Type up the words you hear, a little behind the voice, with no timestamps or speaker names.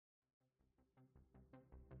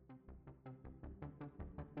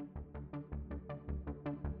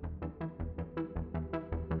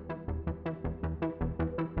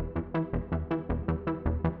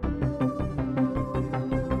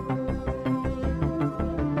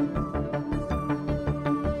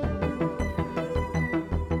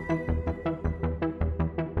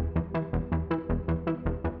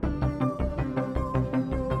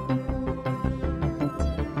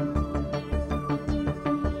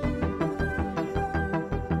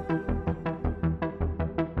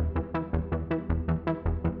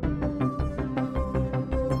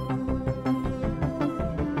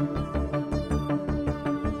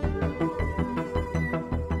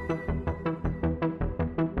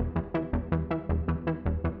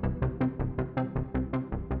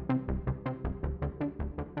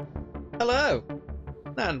Hello,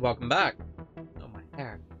 and welcome back. Oh, my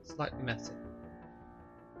hair, slightly messy.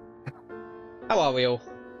 How are we all?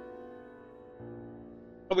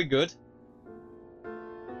 Are we good?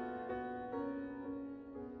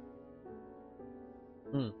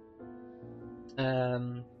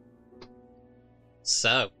 Um.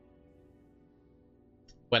 So,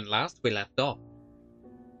 when last we left off,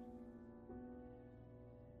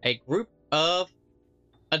 a group of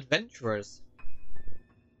adventurers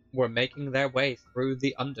were making their way through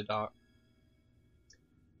the Underdark.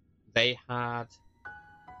 They had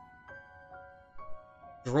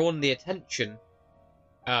drawn the attention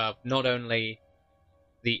of not only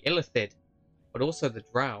the Illithid, but also the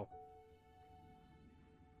Drow,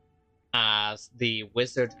 as the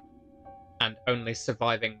wizard and only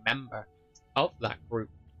surviving member of that group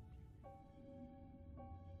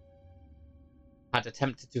had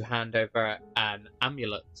attempted to hand over an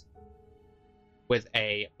amulet with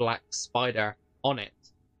a black spider on it,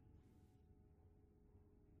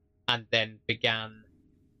 and then began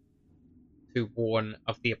to warn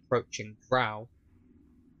of the approaching Drow.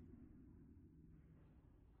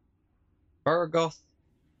 Baragoth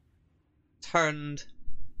turned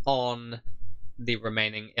on the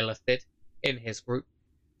remaining Illithid in his group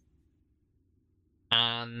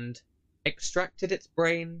and extracted its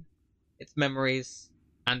brain, its memories,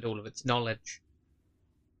 and all of its knowledge.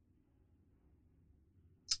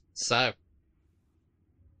 So,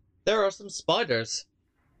 there are some spiders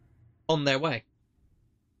on their way.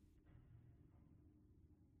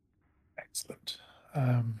 Excellent.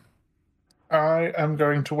 I am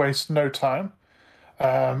going to waste no time.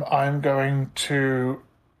 I'm going to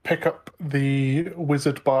pick up the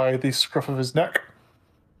wizard by the scruff of his neck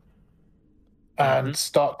and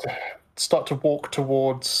start to walk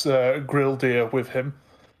towards Grildir with him.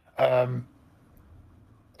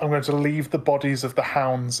 I'm going to leave the bodies of the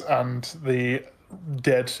hounds and the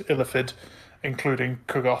dead Illithid, including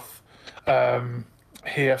Kugoth,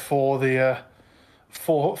 here for the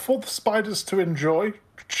spiders to enjoy,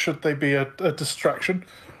 should they be a distraction.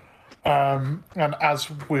 And as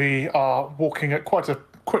we are walking at quite a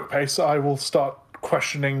quick pace, I will start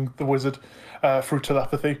questioning the wizard through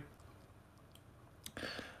telepathy.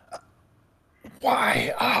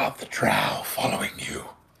 Why are the Drow following you?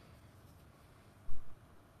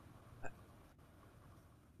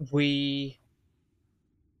 We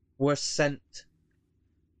were sent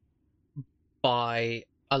by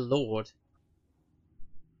a lord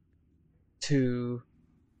to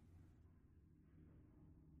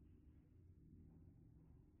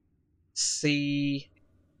see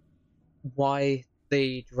why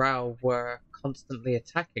the Drow were constantly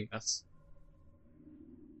attacking us.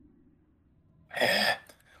 Where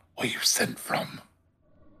were you sent from?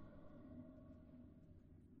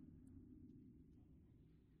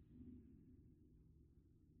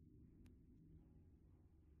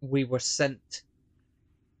 We were sent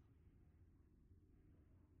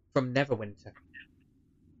from Neverwinter.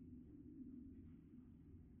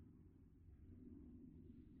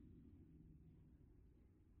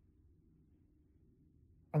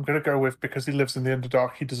 I'm going to go with, because he lives in the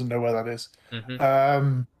Underdark, he doesn't know where that is.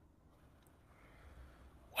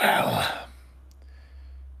 Well,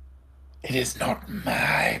 it is not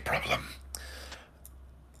my problem.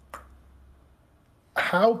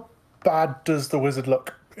 How bad does the wizard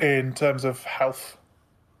look in terms of health?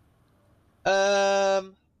 I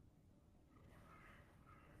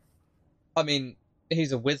mean,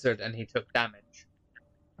 he's a wizard and he took damage.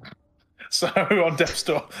 So on death's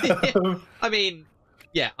door. I mean,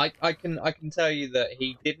 yeah, I can tell you that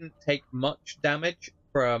he didn't take much damage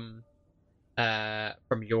from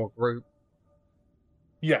your group.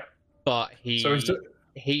 Yeah. But So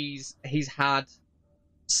he's had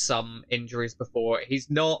some injuries before. He's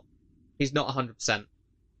not 100%.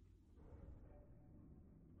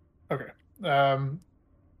 Okay.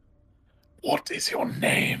 What is your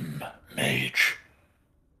name, mage?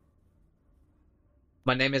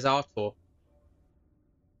 My name is Arthur.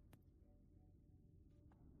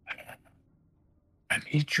 I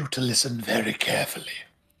need you to listen very carefully.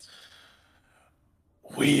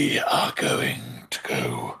 We are going to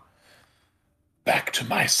go back to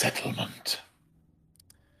my settlement.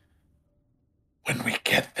 When we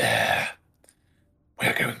get there,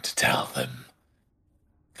 we're going to tell them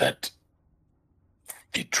that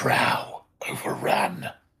the Drow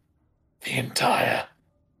overran the entire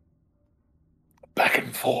back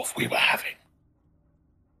and forth we were having.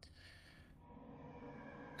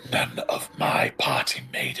 None of my party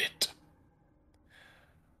made it.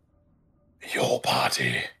 Your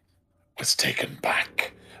party was taken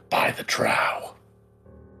back by the Drow.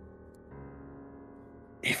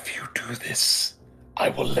 If you do this, I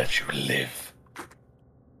will let you live.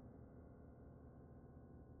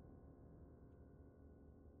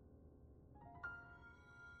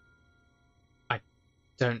 I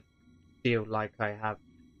don't feel like I have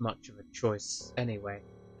much of a choice anyway.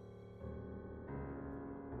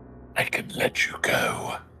 I can let you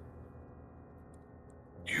go.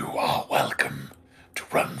 You are welcome to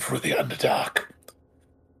run through the Underdark.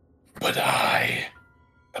 But I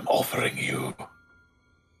am offering you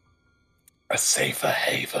a safer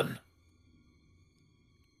haven.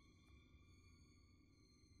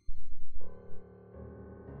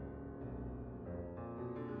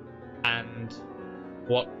 And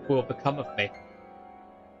what will become of me?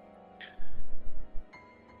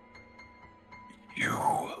 You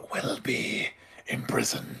will be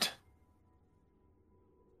imprisoned.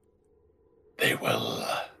 They will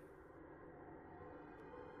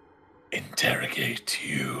interrogate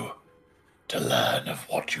you to learn of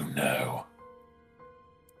what you know.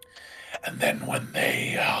 And then when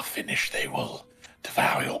they are finished, they will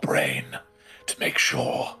devour your brain to make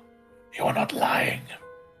sure you are not lying.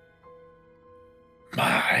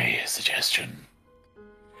 My suggestion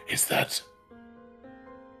is that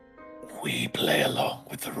we play along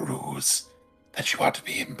with the ruse that you are to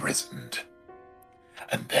be imprisoned.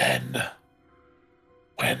 And then,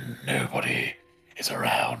 when nobody is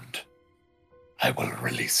around, I will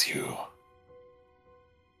release you.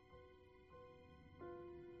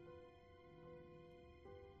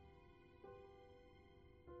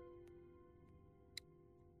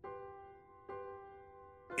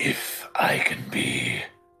 If I can be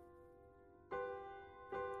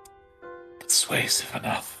persuasive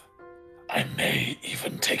enough, I may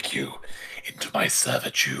even take you into my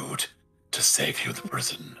servitude to save you the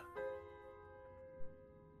prison.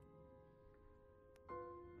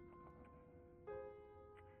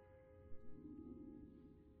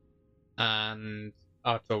 And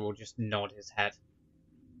Arthur will just nod his head.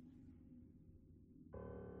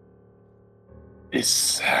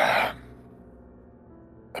 This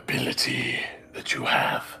ability that you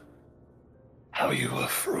have, how you are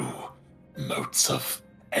through motes of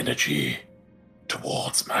energy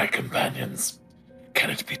towards my companions, can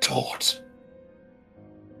it be taught?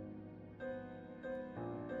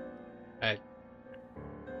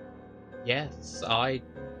 Yes, I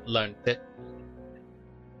learned it.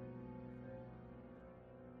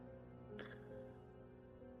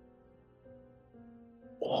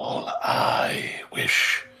 All I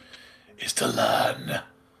wish is to learn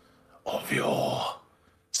of your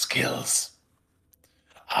skills.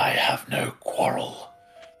 I have no quarrel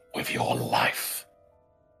with your life.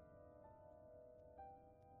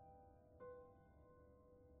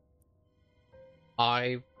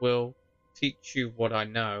 I will teach you what I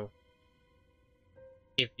know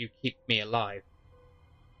if you keep me alive.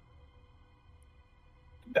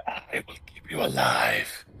 I will keep you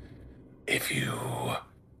alive if you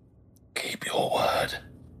keep your word.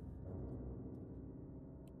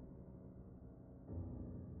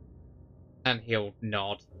 And he'll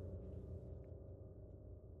nod.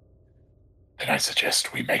 Then I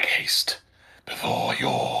suggest we make haste before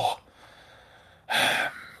your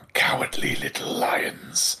cowardly little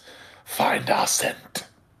lions find our scent.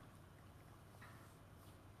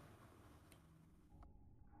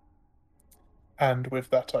 And with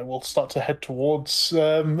that, I will start to head towards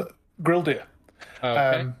Grildir.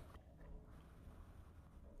 Okay.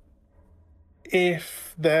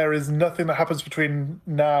 If there is nothing that happens between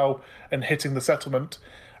now and hitting the settlement,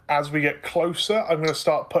 as we get closer, I'm going to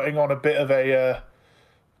start putting on a bit of a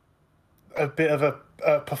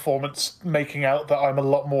performance, making out that I'm a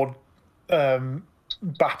lot more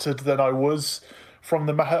battered than I was from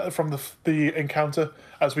the encounter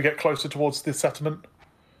as we get closer towards the settlement.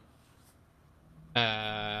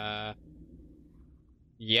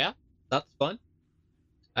 Yeah, that's fine.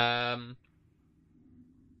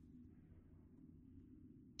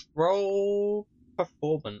 Roll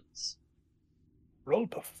performance. Roll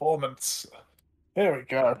performance. There we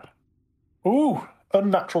go. Ooh,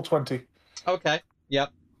 unnatural 20. Okay.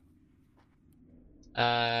 Yep.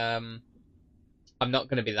 I'm not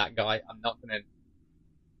going to be that guy. I'm not going to,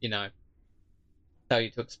 tell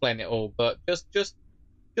you to explain it all, but just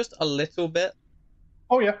a little bit.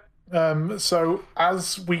 Oh yeah. So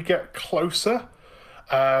as we get closer,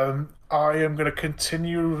 I am going to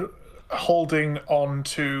continue holding on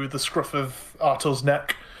to the scruff of Arthur's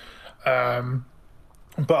neck, but I'm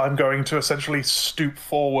going to essentially stoop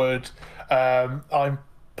forward. I'm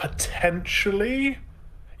potentially,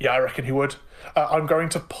 yeah, I reckon he would. I'm going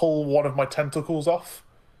to pull one of my tentacles off,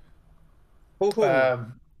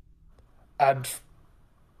 and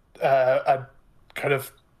kind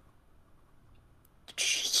of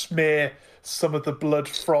smear some of the blood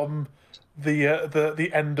from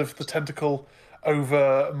the end of the tentacle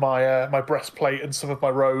over my my breastplate and some of my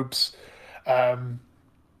robes. I'm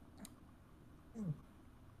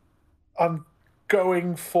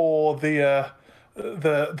going for the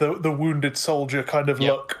wounded soldier kind of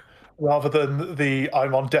look, rather than the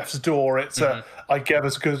I'm on death's door. It's I get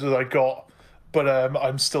as good as I got, but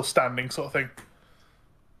I'm still standing sort of thing.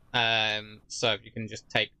 So you can just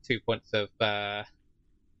take 2 points of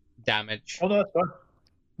damage. Oh no, that's fine.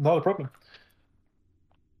 Not a problem.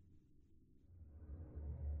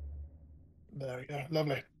 There we go.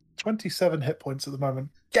 Lovely. 27 hit points at the moment.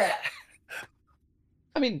 Yeah.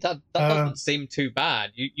 I mean, that doesn't seem too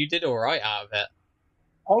bad. You did all right out of it.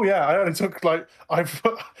 Oh yeah, I only took like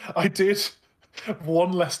I did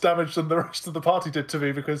one less damage than the rest of the party did to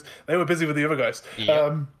me because they were busy with the other guys.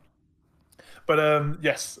 Yep.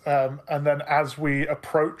 Yes, and then as we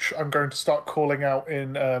approach, I'm going to start calling out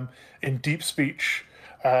in deep speech,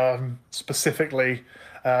 specifically,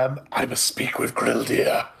 I must speak with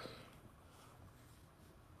Grildir.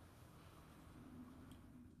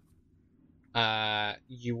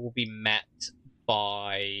 You will be met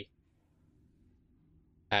by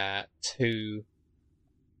 2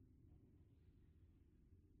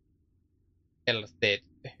 Illithid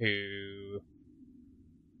who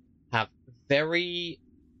have very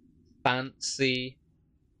fancy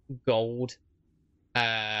gold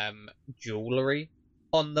jewelry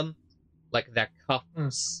on them, like their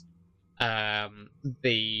cuffs,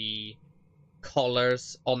 the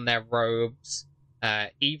collars on their robes,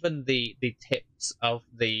 even the tips of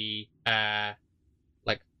the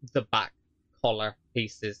like the back collar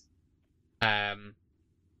pieces.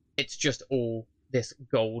 It's just all this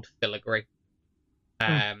gold filigree.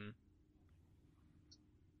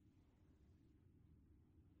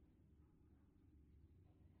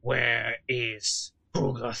 Where is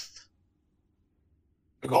Brugoth?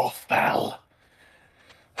 Gothval.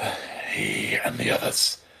 He and the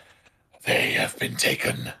others, they have been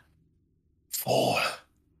taken for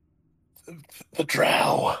the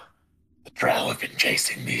Drow. The Drow have been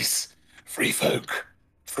chasing these free folk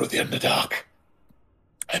through the Underdark.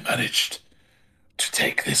 I managed to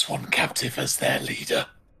take this one captive as their leader.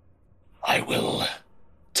 I will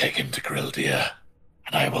take him to Grildir,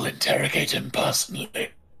 and I will interrogate him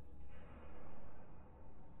personally.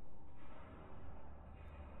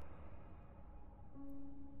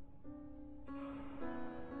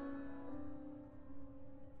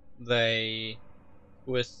 They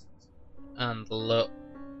twist and look.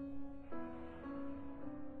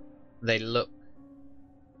 They look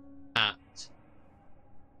at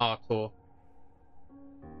Arthur.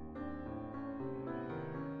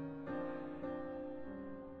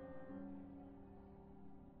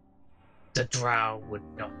 The Drow would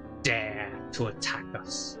not dare to attack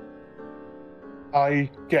us. I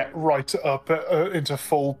get right up into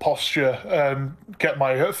full posture, get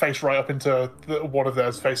my face right up into one of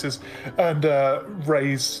their faces, and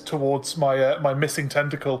raise towards my my missing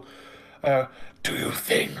tentacle. Do you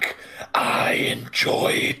think I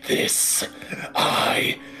enjoyed this?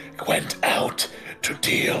 I went out to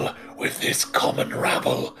deal with this common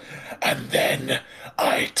rabble, and then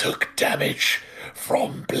I took damage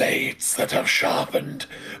from blades that are sharpened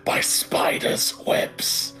by spiders'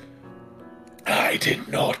 webs. I did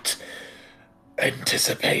not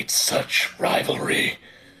anticipate such rivalry.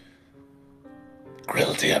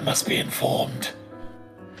 Grildir must be informed.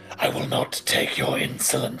 I will not take your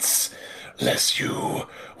insolence, lest you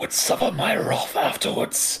would suffer my wrath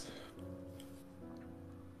afterwards.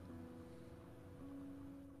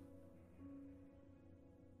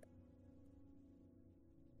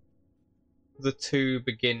 The two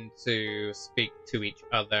begin to speak to each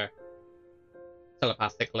other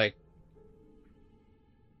telepathically.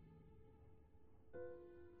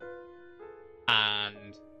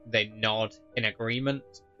 And they nod in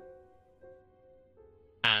agreement.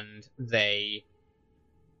 And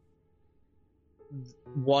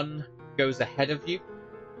one goes ahead of you,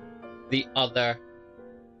 the other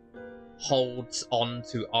holds on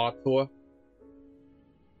to Arthur,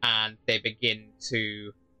 and they begin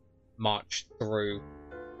to march through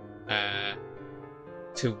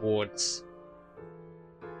towards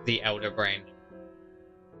the Elder Brain.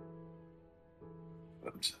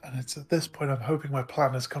 And it's at this point I'm hoping my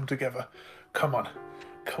plan has come together. Come on,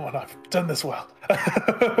 I've done this well.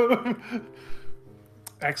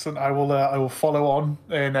 Excellent. I will follow on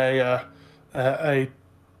in a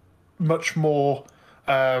much more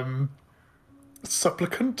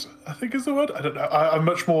supplicant, I think is the word. I don't know. I'm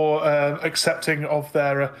much more accepting of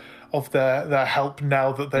their help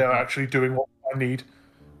now that they are actually doing what I need.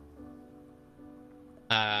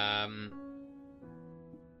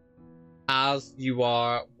 As you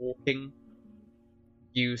are walking,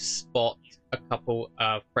 you spot a couple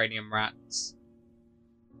of cranium rats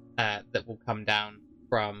that will come down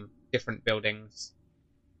from different buildings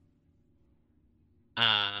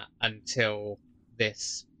until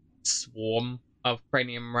this swarm of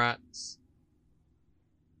cranium rats,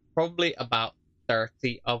 probably about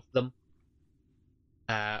 30 of them,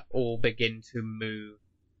 all begin to move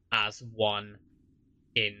as one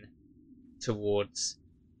in towards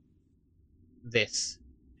this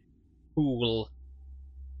pool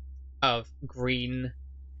of green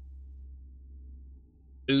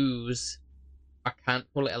ooze. I can't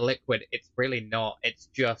call it a liquid. It's really not. It's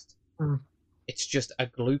just a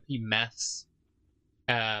gloopy mess.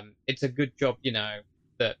 It's a good job,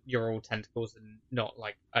 that you're all tentacles and not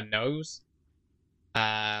like a nose.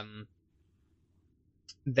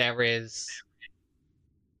 There is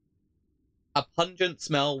a pungent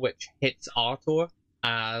smell which hits Arthur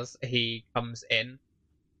as he comes in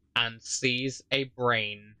and sees a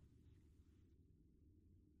brain.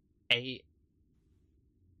 An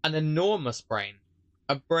enormous brain.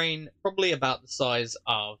 A brain probably about the size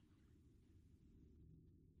of...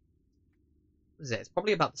 What is it? It's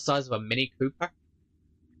probably about the size of a Mini Cooper.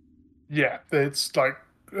 Yeah, it's like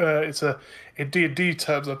in D&D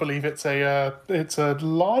terms, I believe it's a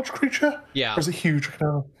large creature. Yeah. Or is it huge?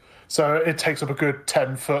 So it takes up a good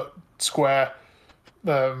 10-foot square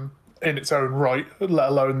in its own right, let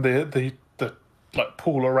alone the like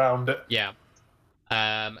pool around it. Yeah.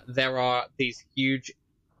 There are these huge,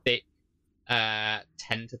 thick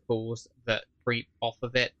tentacles that creep off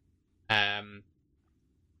of it.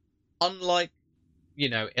 Unlike,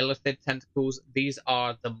 illithid tentacles, these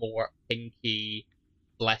are the more pinky,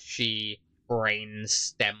 fleshy, brain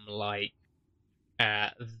stem-like,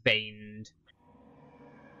 veined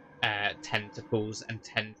tentacles and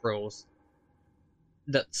tendrils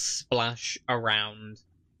that splash around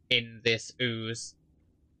in this ooze.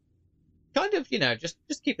 Kind of, just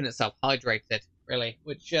keeping itself hydrated, really,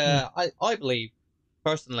 which I believe,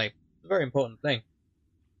 personally, is a very important thing.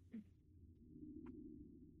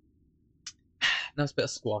 Nice bit of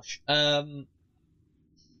squash.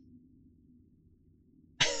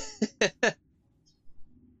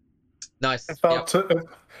 Nice. It felt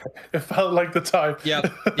like the time.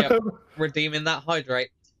 Yep. Redeeming that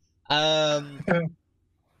hydrate.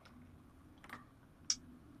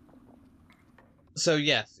 So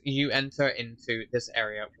yes, you enter into this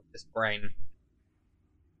area with this brain.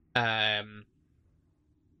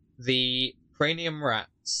 The cranium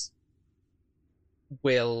rats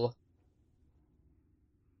will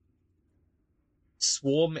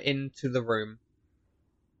swarm into the room.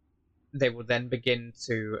 They will then begin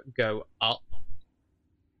to go up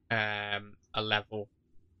a level,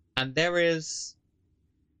 and there is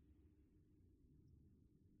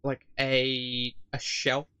like a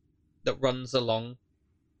shelf that runs along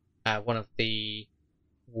one of the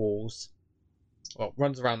walls, well,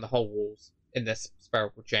 runs around the whole walls in this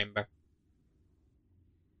spherical chamber.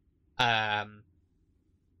 And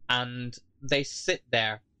they sit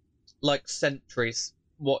there like sentries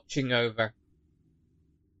watching over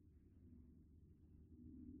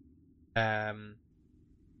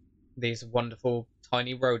these wonderful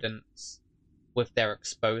tiny rodents with their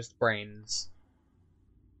exposed brains.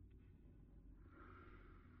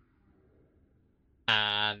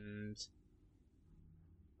 And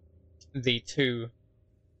the two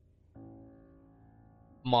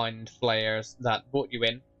mind flayers that brought you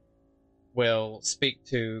in will speak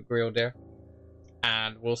to Grildir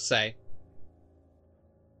and will say,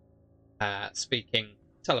 speaking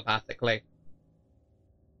telepathically,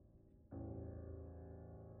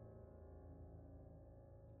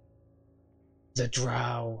 "The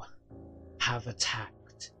Drow have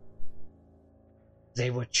attacked. They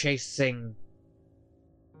were chasing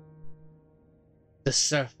the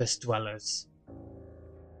surface dwellers,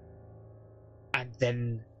 and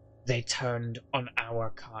then they turned on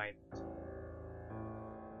our kind.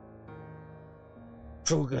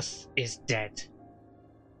 Trugus is dead.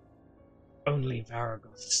 Only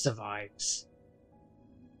Varagoth survives.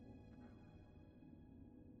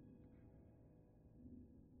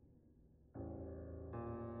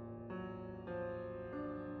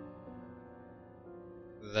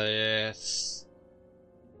 This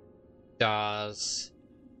does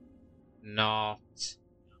not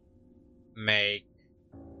make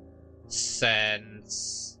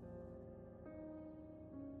sense.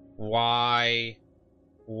 Why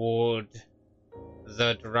would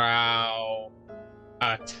the Drow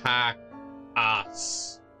attack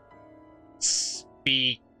us?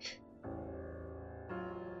 Speak."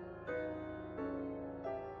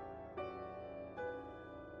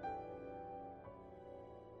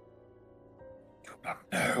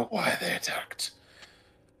 for why they attacked.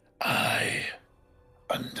 I,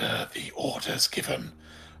 under the orders given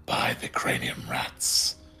by the cranium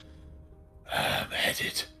rats,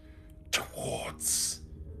 headed towards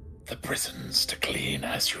the prisons to clean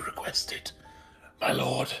as you requested, my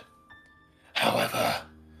lord. However,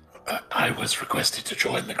 I was requested to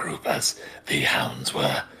join the group as the hounds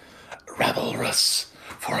were rabble-rous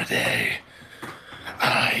for a day.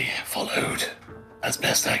 I followed as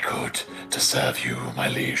best I could to serve you, my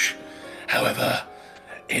liege. However,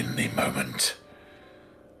 in the moment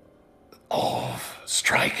of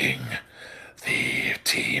striking the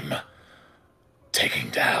team,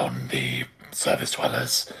 taking down the service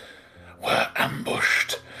dwellers, were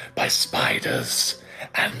ambushed by spiders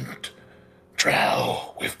and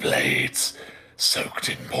drow with blades soaked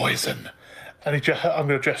in poison. And I'm going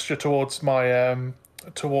to gesture towards my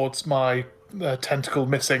tentacle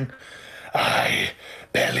missing. I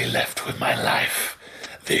barely left with my life.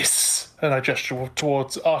 This, and I gesture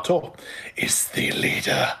towards Artor, is the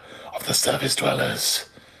leader of the service dwellers.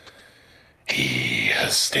 He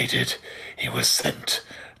has stated he was sent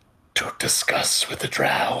to discuss with the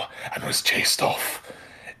drow and was chased off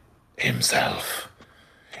himself.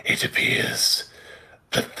 It appears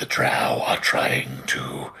that the drow are trying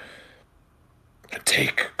to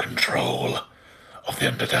take control of the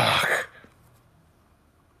Underdark.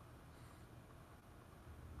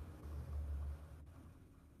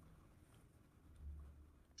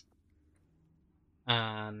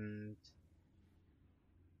 And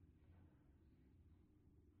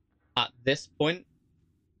at this point,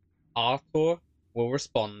 Arthur will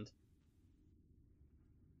respond.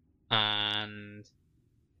 And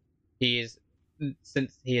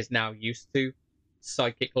since he is now used to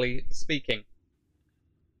psychically speaking,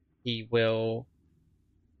 he will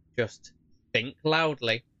just think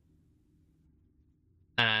loudly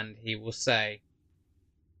and he will say,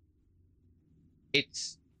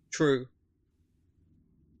 "It's true.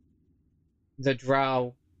 The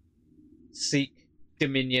drow seek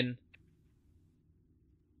dominion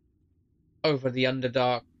over the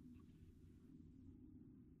Underdark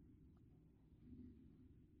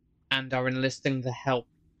and are enlisting the help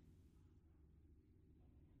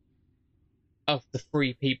of the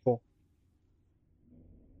free people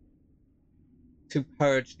to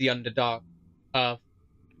purge the Underdark of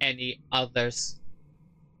any others.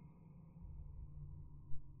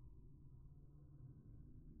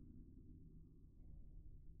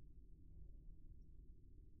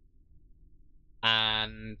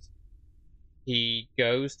 And he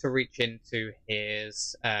goes to reach into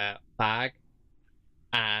his bag,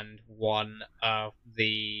 and one of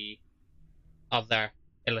the other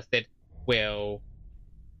Illithid will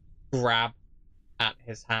grab at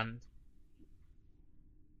his hand.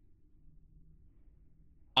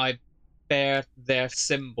 I bear their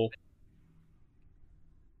symbol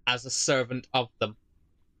as a servant of them.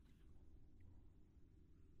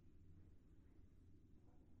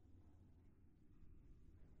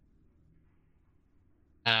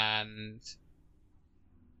 And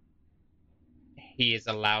he is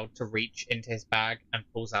allowed to reach into his bag and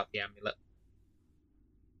pulls out the amulet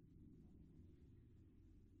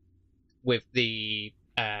with the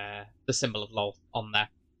symbol of Lolth on there.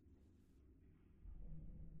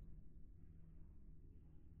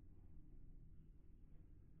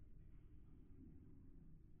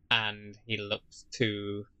 And he looks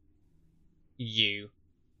to you.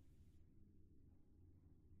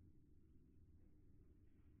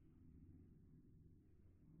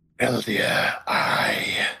 Eldia,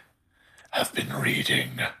 I have been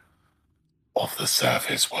reading of the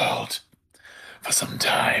surface world for some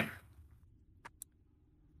time,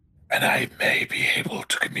 and I may be able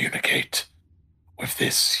to communicate with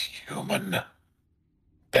this human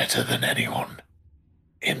better than anyone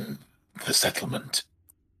in the settlement.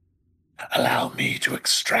 Allow me to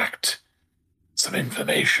extract some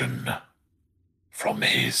information from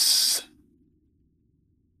his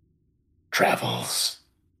travels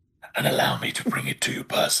and allow me to bring it to you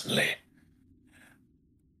personally.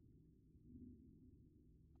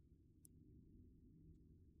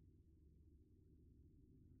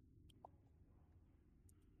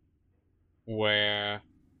 Where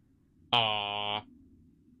are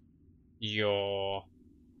your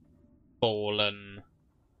fallen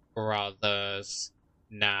brothers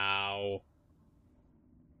now?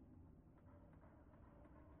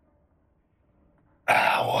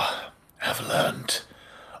 Now have learned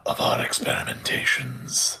of our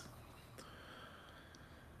experimentations.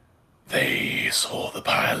 They saw the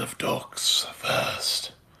pile of dogs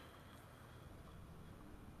first.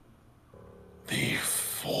 The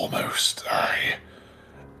foremost I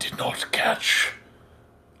did not catch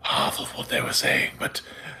half of what they were saying, but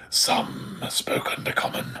some spoke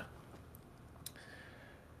undercommon.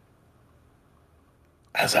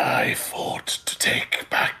 As I fought to take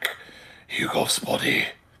back Hugov's body,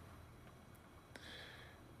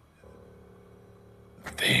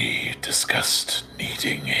 they discussed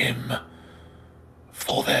needing him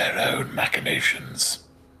for their own machinations.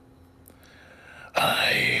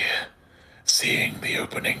 I, seeing the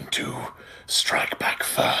opening to strike back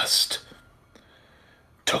first,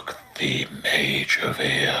 took the mage over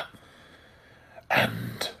here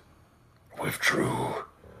and withdrew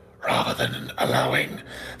rather than allowing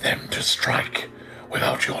them to strike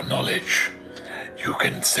without your knowledge. You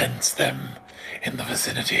can sense them in the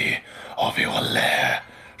vicinity of your lair,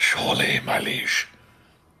 surely, my liege.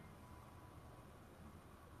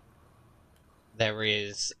 There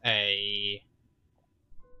is a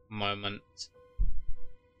moment.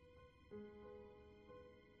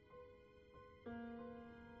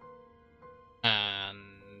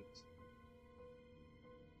 And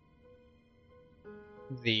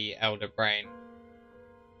the Elder Brain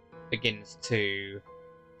begins to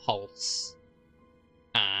pulse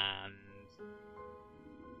and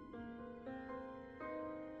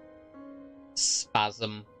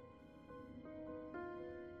spasm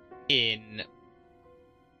in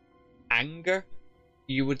anger,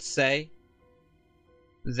 you would say.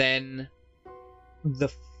 Then the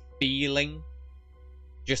feeling,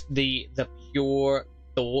 just the pure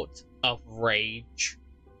thought of rage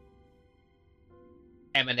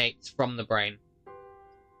emanates from the brain,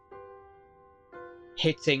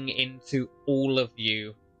 hitting into all of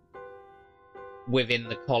you within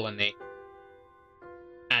the colony,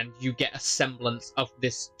 and you get a semblance of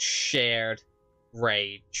this shared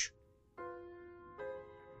rage.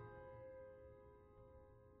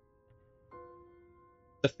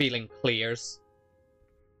 The feeling clears,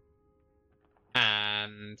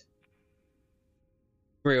 and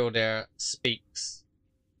Grilder speaks.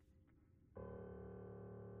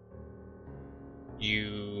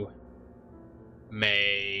 You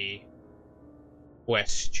may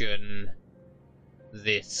question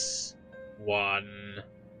this one.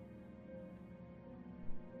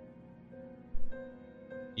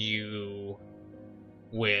 You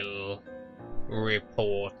will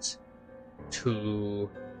report to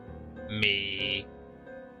me.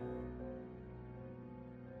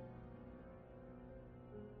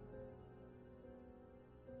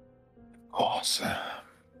 Of course.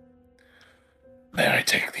 May I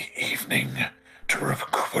take the evening to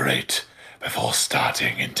recuperate before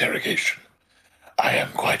starting interrogation? I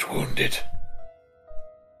am quite wounded.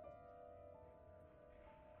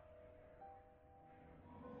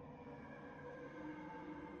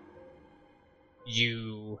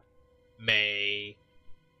 You may,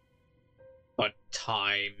 but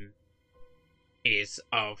time is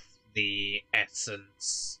of the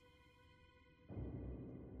essence.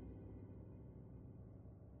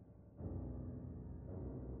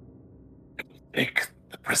 Take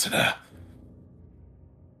the prisoner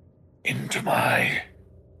into my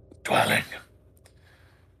dwelling,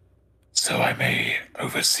 so I may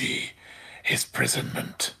oversee his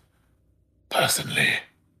imprisonment personally.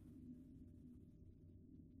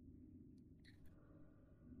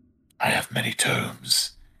 I have many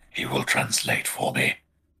tomes he will translate for me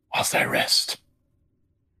whilst I rest.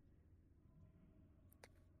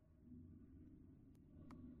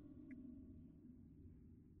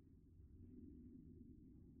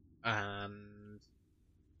 And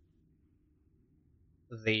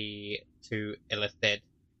the two Illithid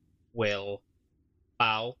will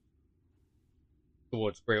bow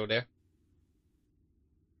towards Grilder.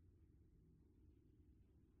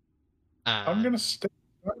 I'm going to stay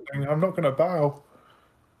standing. I'm not going to bow.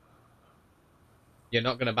 You're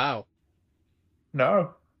not going to bow?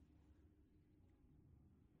 No.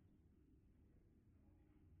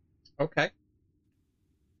 Okay.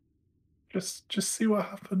 Just see what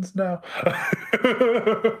happens now.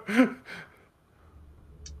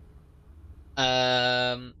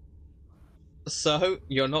 So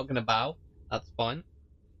you're not going to bow. That's fine.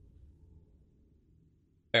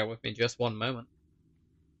 Bear with me just one moment.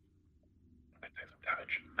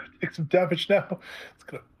 Take some damage now. It's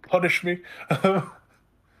going to punish me.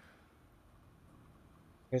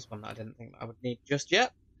 Here's one that I didn't think I would need just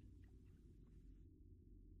yet.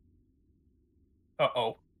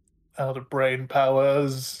 Uh-oh. Elder Brain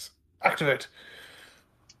powers. Activate.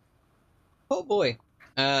 Oh boy.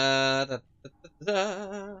 Da, da, da,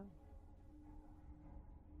 da.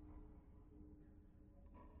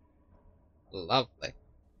 Lovely.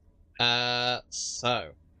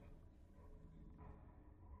 So.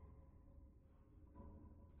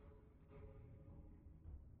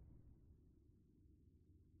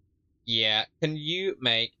 Yeah. Can you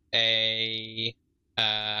make a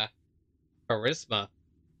charisma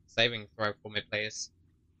saving throw for me, please?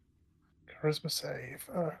 Charisma save.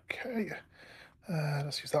 Okay.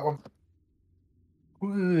 Let's use that one.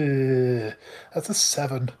 Ooh, that's a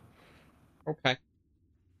 7. Okay.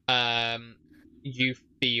 You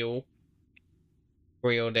feel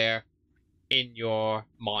real there in your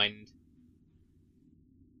mind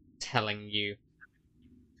telling you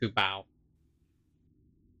to bow.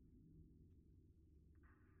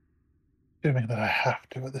 Assuming that I have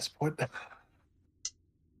to at this point.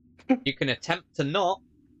 You can attempt to not.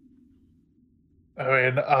 I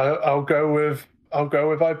mean, I'll go with I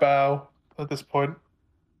bow at this point.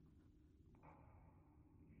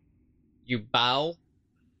 You bow.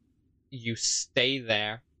 You stay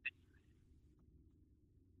there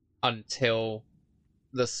until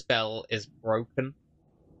the spell is broken.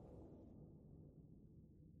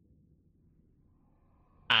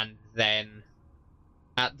 And then,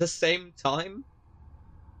 at the same time,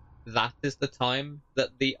 that is the time that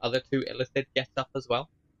the other two Illithid get up as well.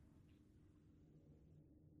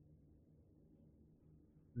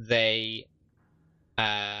 They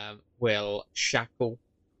will shackle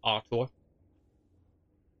Artor.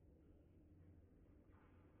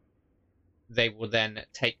 They will then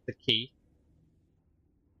take the key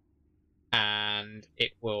and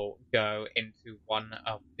it will go into one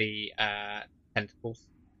of the tentacles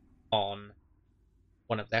on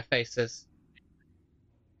one of their faces.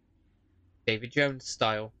 Davy Jones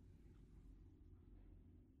style.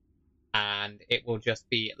 And it will just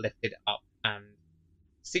be lifted up and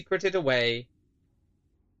secreted away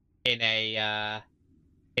in a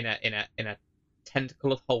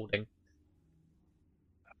tentacle of holding.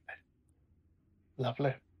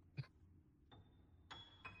 Lovely.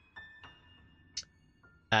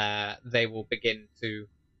 They will begin to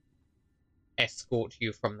escort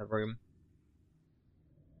you from the room.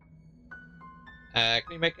 Can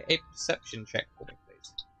you make a perception check for me,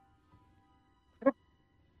 please?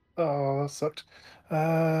 Oh, that sucked.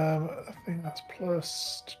 I think that's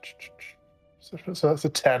plus. So that's a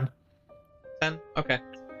 10. 10? Okay.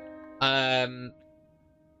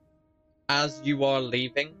 As you are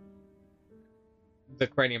leaving, the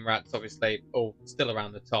cranium rats obviously all still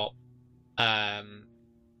around the top.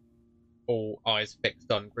 All eyes fixed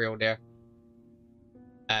on Grildir.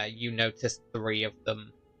 You notice 3 of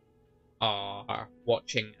them are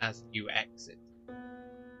watching as you exit.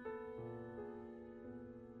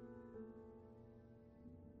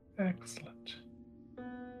 Excellent.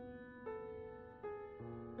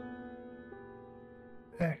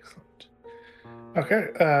 Excellent. Okay,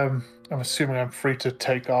 I'm assuming I'm free to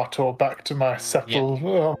take Artor back to my settled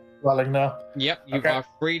dwelling now. Yep, you are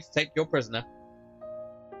free to take your prisoner.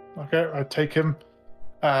 Okay, I take him,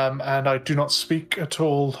 and I do not speak at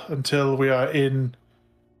all until we are in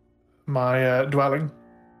my dwelling.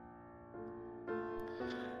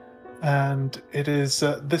 And it is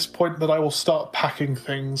at this point that I will start packing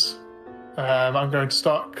things. I'm going to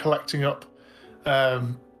start collecting up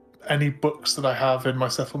any books that I have in my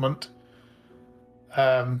settlement.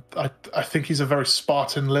 I think he's a very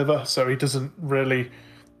Spartan liver, so he doesn't really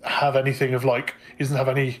have anything of he doesn't have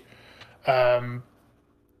any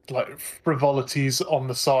frivolities on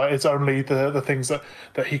the side. It's only the things that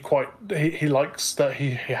he likes, that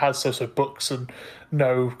he has, so books and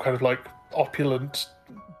no kind of opulent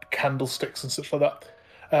candlesticks and such like that.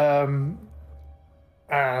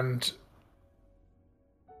 And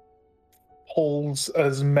pulls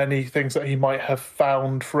as many things that he might have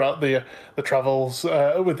found throughout the travels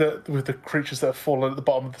with the creatures that have fallen at the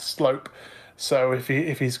bottom of the slope. So if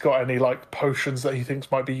he's got any potions that he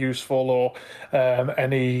thinks might be useful, or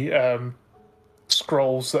any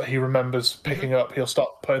scrolls that he remembers picking up, he'll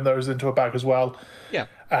start putting those into a bag as well. Yeah.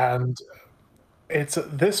 And it's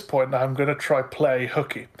at this point that I'm going to try play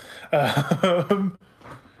hooky. And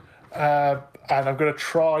I'm going to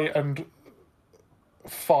try and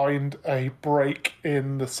find a break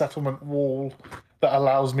in the settlement wall that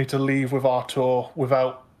allows me to leave with Artor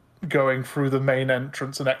without going through the main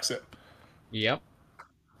entrance and exit. Yep.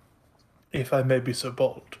 If I may be so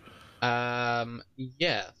bold.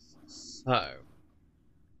 Yes. So.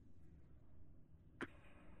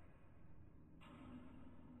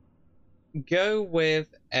 Go with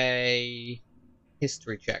a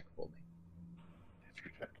history check for me.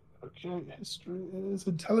 History check. Okay, history is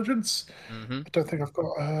intelligence. Mm-hmm. I don't think I've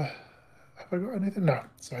got. Have I got anything? No.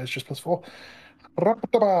 So it's just +4.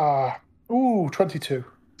 Ooh, 22.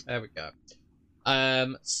 There we go.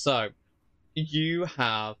 So you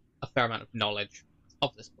have a fair amount of knowledge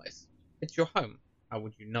of this place. It's your home. How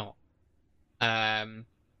would you not?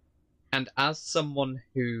 And as someone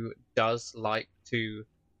who does like to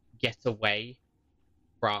get away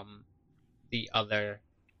from the other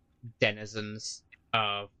denizens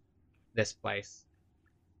of this place,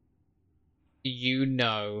 you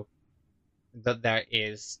know that there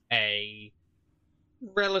is a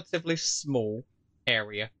relatively small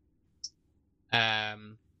area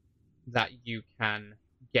that you can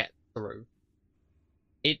get through.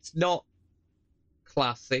 It's not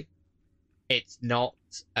classy. It's not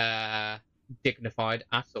dignified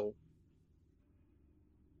at all.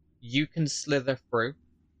 You can slither through.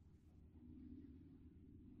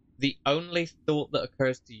 The only thought that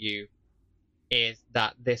occurs to you is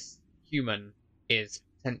that this human is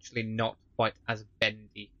potentially not quite as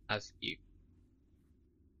bendy as you.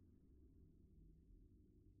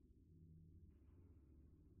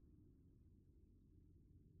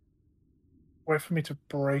 Way for me to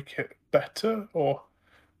break it better, or?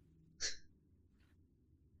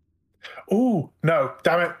 Ooh, no,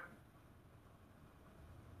 damn it.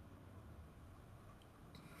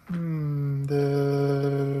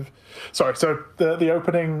 Sorry, so the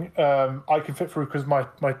opening I can fit through because my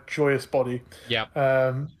joyous body. Yeah.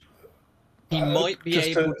 He Uh, might be just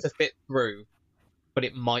able to- to fit through, but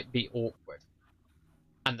it might be awkward.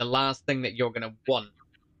 And the last thing that you're going to want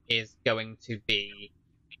is going to be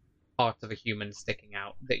part of a human sticking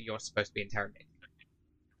out that you're supposed to be interrogating.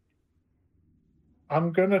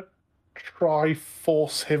 I'm gonna try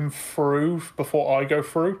force him through before I go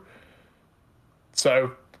through.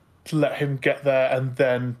 So let him get there and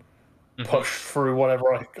then push through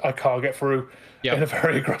whatever I can't get through in a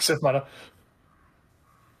very aggressive manner.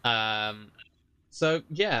 So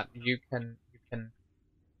yeah, you can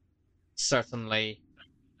certainly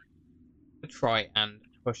try and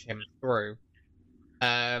push him through.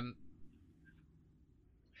 Now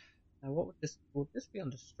what would this be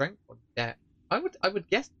under strength or dex? I would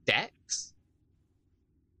guess dex.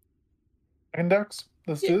 Index,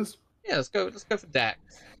 let's do this. Yeah, let's go for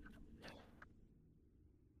dex.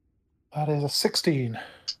 That is a 16.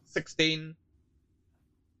 16.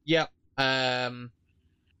 Yep. Bear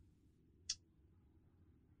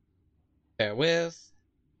with.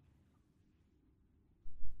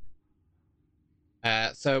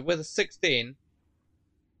 So with a 16,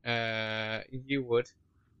 you would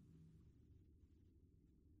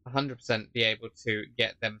 100% be able to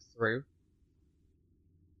get them through.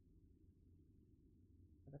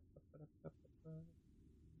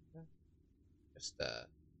 Just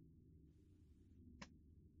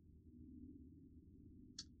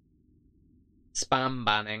spam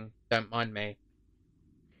banning, don't mind me.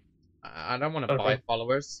 I don't want to buy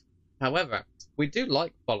followers. However, we do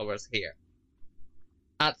like followers here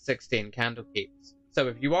at 16 Candlekeeps. So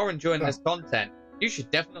if you are enjoying this content, you should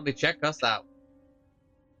definitely check us out.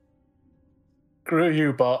 Screw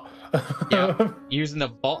you, bot. Yeah, using the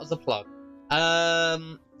bot as a plug.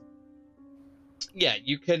 Yeah,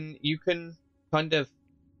 you can kind of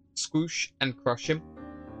squoosh and crush him,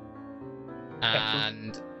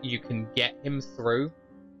 and you can get him through.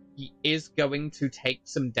 He is going to take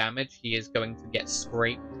some damage. He is going to get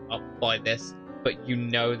scraped up by this, but you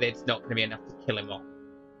know that it's not going to be enough to kill him off.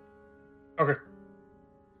 Okay.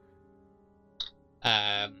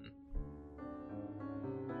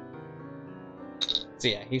 So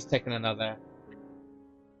yeah, he's taken another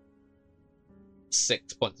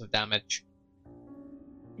 6 points of damage.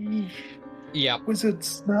 Yeah.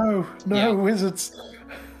 Wizards, no, wizards.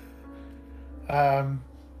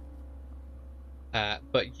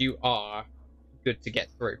 But you are good to get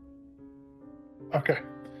through. Okay.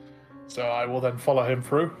 So I will then follow him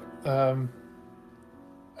through.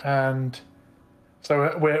 And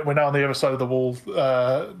so we're now on the other side of the wall,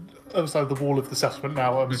 other side of the wall of the settlement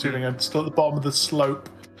now, I'm assuming, and still at the bottom of the slope.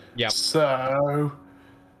 Yeah. So,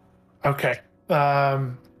 okay.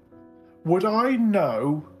 Would I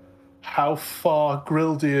know how far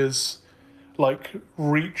Grildir's,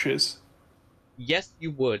 reaches? Yes,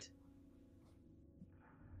 you would.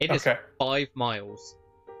 It is 5 miles.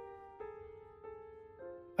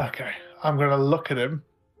 Okay. I'm going to look at him,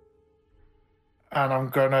 and I'm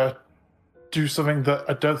going to do something that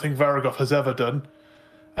I don't think Varagov has ever done.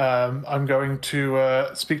 I'm going to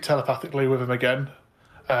speak telepathically with him again.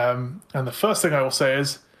 And the first thing I will say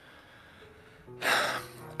is,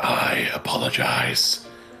 I apologize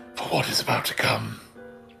for what is about to come.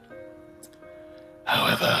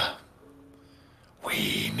 However,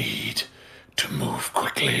 we need to move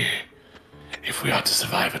quickly if we are to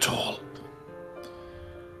survive at all.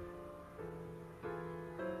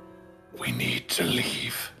 We need to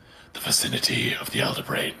leave the vicinity of the Elder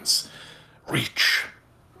Brain's reach.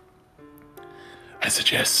 I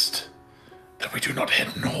suggest that we do not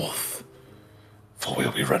head north, for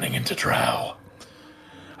we'll be running into Drow.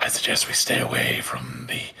 I suggest we stay away from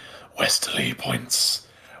the westerly points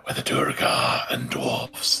where the Duergar and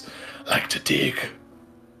dwarves like to dig,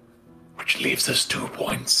 which leaves us 2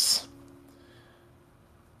 points.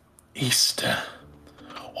 East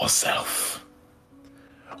or south?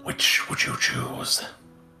 Which would you choose?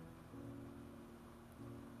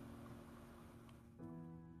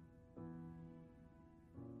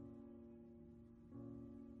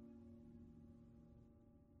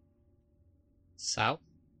 South?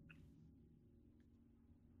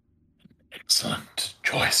 Excellent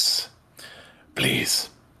choice. Please,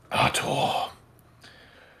 Artur,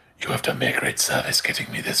 you have done me a great service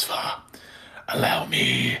getting me this far. Allow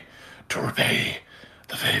me to repay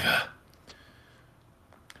the favor.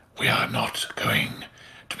 We are not going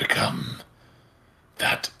to become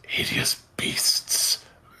that hideous beast's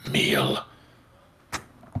meal.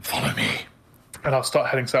 Follow me. And I'll start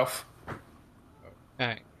heading south.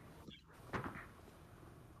 Okay.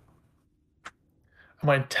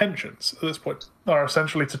 My intentions at this point are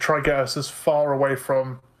essentially to try get us as far away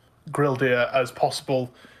from Grildir as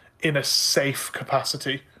possible in a safe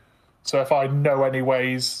capacity. So if I know any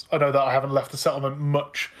ways, I know that I haven't left the settlement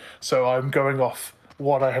much, so I'm going off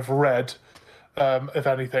what I have read, if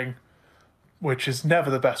anything, which is never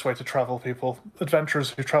the best way to travel, people. Adventurers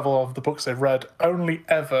who travel off the books they've read only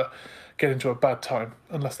ever get into a bad time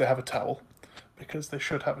unless they have a towel, because they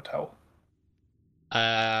should have a towel.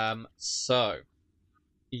 So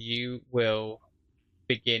you will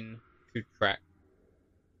begin to trek.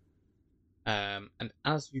 And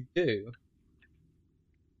as you do,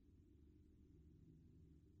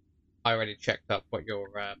 I already checked up what your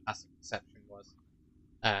passive perception was.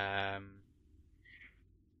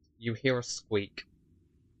 You hear a squeak.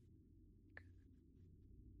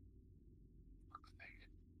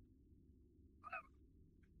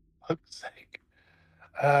 Fuck's sake.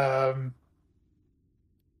 I'm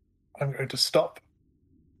going to stop.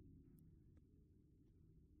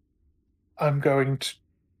 I'm going to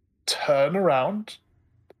turn around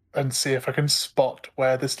and see if I can spot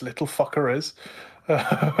where this little fucker is.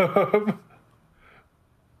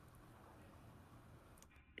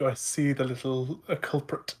 Do I see the little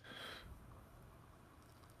culprit?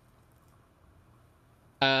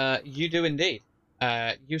 You do indeed.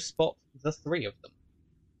 You spot the 3 of them.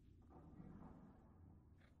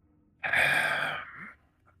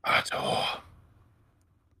 Artur.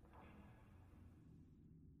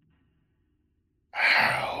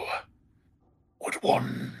 How would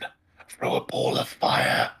one throw a ball of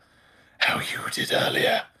fire? How you did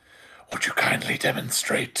earlier? Would you kindly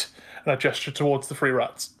demonstrate? And I gesture towards the 3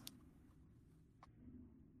 rats.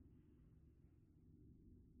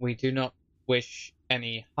 We do not wish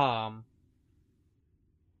any harm.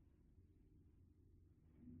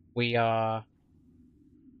 We are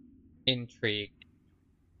intrigued.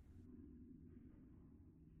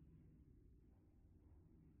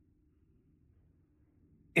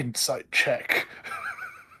 Insight check.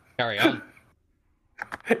 Carry on.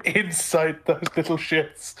 Insight those little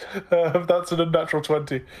shits. That's an unnatural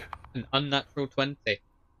 20. An unnatural 20.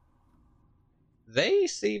 They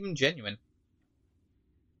seem genuine.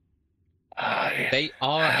 They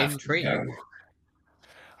are intrigued.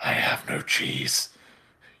 I have no cheese.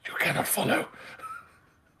 You cannot follow.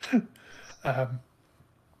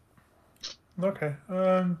 Okay.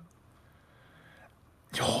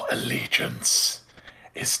 Your allegiance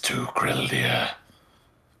is to Grildir.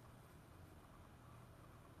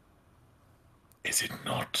 Is it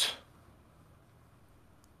not?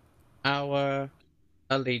 Our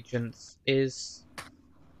allegiance is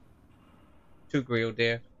to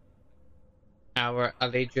Grildir. Our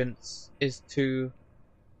allegiance is to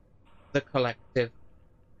the collective.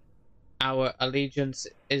 Our allegiance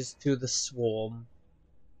is to the swarm.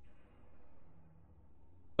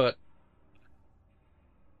 But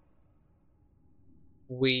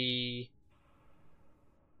we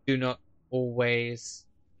do not always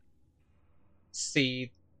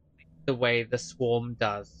see the way the swarm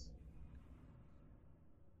does.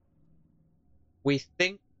 We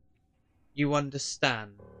think you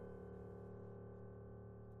understand.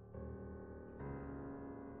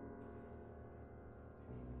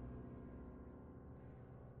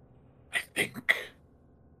 I think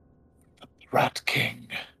the Rat King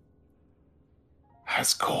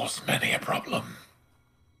has caused many a problem.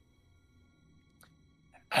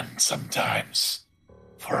 And sometimes,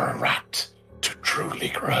 for a rat to truly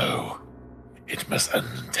grow, it must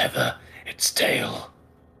untether its tail.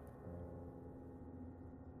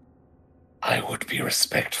 I would be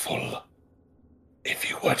respectful if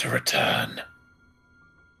you were to return.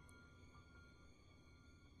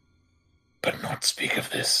 but not speak of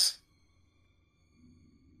this.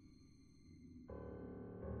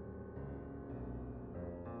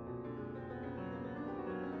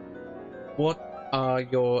 What are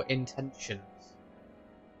your intentions?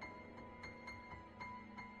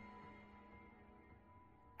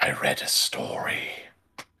 I read a story.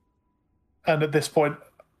 And at this point,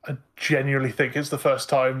 I genuinely think it's the first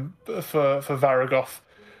time for Varagoth,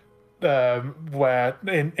 where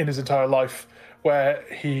in his entire life, where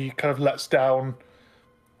he kind of lets down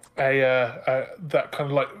that kind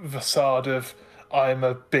of like facade of I'm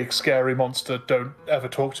a big scary monster, don't ever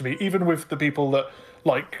talk to me. Even with the people that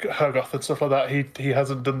like Hergoth and stuff like that, he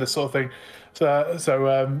hasn't done this sort of thing.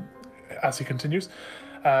 So as he continues,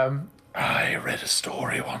 I read a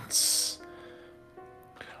story once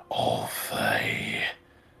of a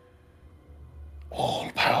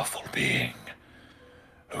all-powerful being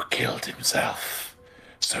who killed himself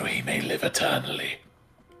so he may live eternally.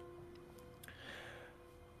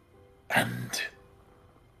 And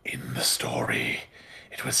in the story,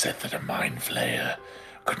 it was said that a mind flayer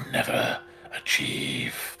could never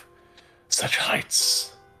achieve such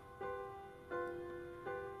heights.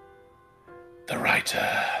 The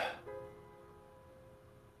writer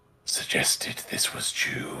suggested this was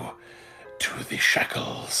due to the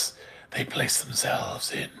shackles they place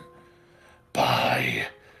themselves in by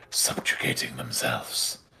subjugating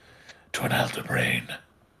themselves to an elder brain.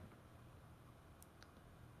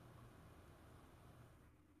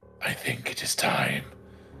 I think it is time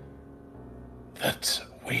that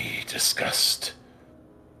we discussed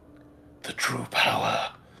the true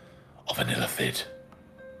power of an illithid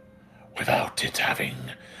without it having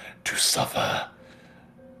to suffer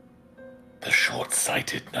the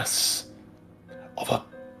short-sightedness of a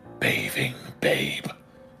bathing babe.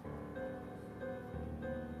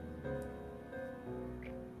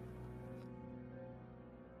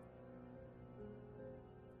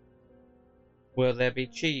 Will there be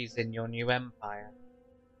cheese in your new empire?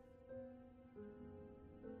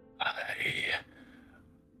 I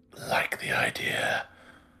like the idea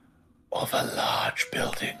of a large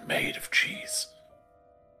building made of cheese.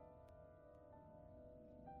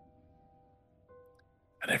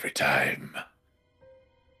 And every time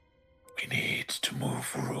we need to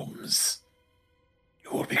move rooms,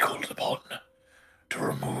 you will be called upon to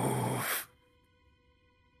remove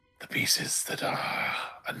the pieces that are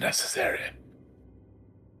unnecessary.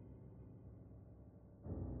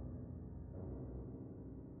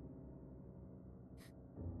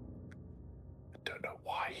 I don't know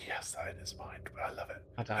why he has that in his mind, but I love it.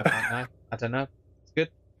 I don't know. I don't know. It's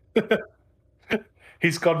good.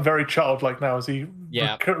 he's gone very childlike now as he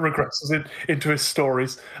Yeah. regresses into his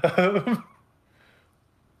stories.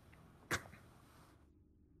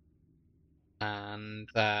 And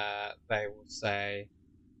they will say,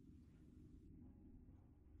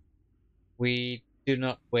 "We do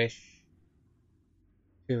not wish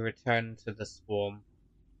to return to the swarm.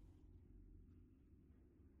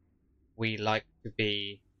 We like to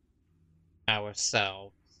be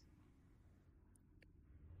ourselves."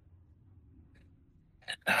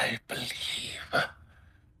 And I believe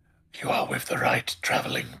you are with the right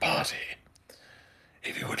traveling party.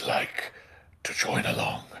 If you would like to join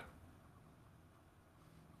along.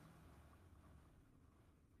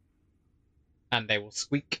 And they will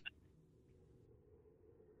squeak.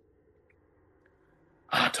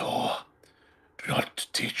 Artor, do not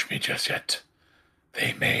teach me just yet.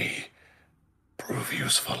 They may prove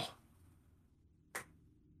useful.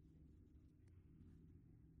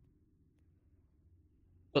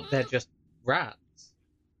 But they're just rats.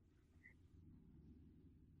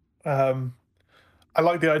 I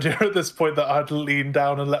like the idea at this point that I'd lean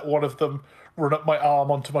down and let one of them run up my arm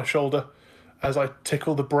onto my shoulder as I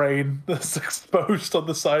tickle the brain that's exposed on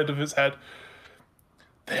the side of his head.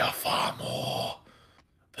 They are far more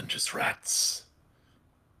than just rats.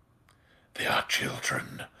 They are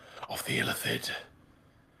children of the illithid,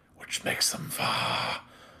 which makes them far,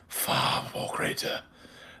 far more greater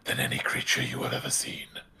than any creature you have ever seen.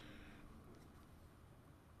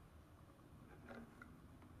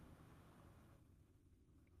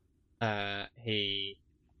 He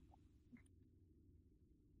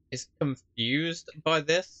is confused by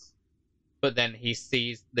this, but then he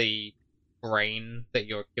sees the brain that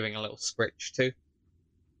you're giving a little scritch to,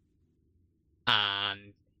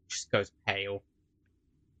 and just goes pale.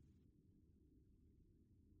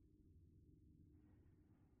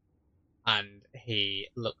 And he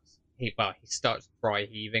starts dry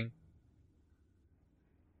heaving.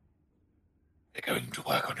 They're going to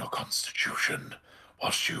work on your constitution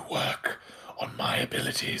whilst you work on my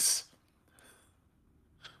abilities.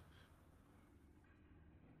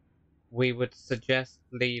 we would suggest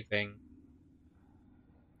leaving.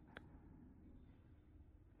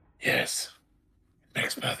 Yes,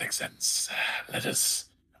 makes perfect sense. Let us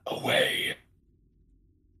away.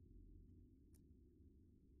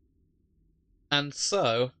 And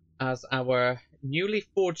so, as our newly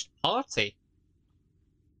forged party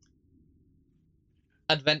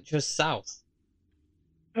adventures south.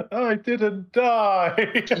 I didn't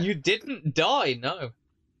die. You didn't die, no.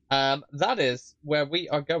 That is where we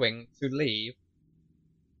are going to leave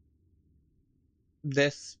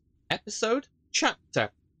this episode.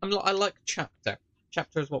 Chapter. I like chapter.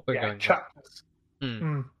 Chapter is what we're going with. Chapters.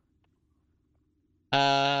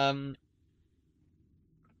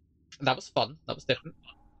 That was fun. That was different.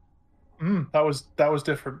 That was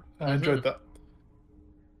different. I enjoyed that.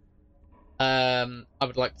 I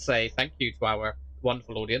would like to say thank you to our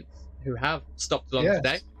wonderful audience who have stopped along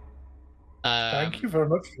today. Thank you very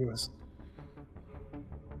much, viewers.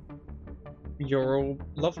 You're all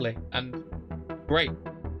lovely and great.